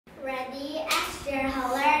Ready, action.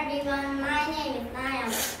 Hello everyone, my name is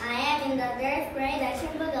Nayeon. I am in the 3rd grade at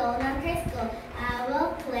Shinbuk Elementary School. I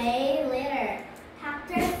will play later.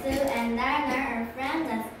 Dr. Sue and Dana are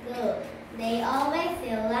friends at school. They always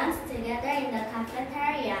eat lunch together in the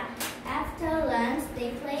cafeteria. After lunch,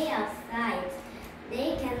 they play outside.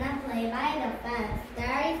 They cannot play by the fence.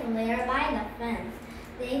 There is litter by the fence.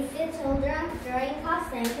 They see children throwing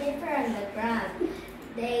cups and paper on the ground.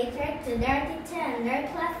 They talk to their teacher and their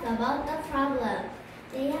class about the problem.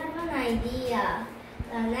 They have an idea.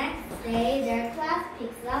 The next day, their class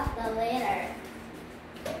picks up the litter.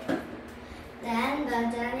 Then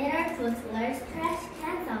the janitor puts large trash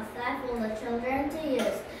cans outside for the children to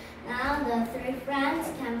use. Now the 3 friends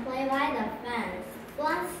can play by the fence.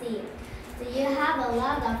 Fluency. Do you have a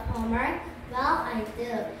lot of homework? Well, I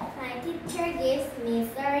do. My teacher gives me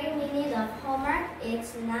 30 minutes of homework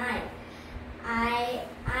each night. I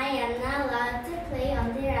am not allowed to play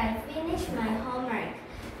until I finish my homework.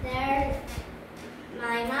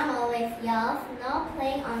 My mom always yells, no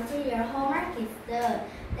playing until your homework is done.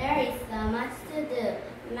 There is so much to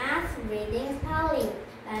do. Math, reading, spelling.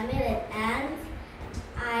 When will it end?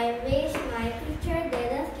 I wish my teacher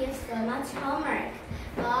didn't give so much homework.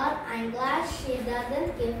 But I'm glad she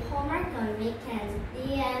doesn't give homework on weekends.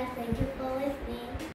 The end. Thank you for listening.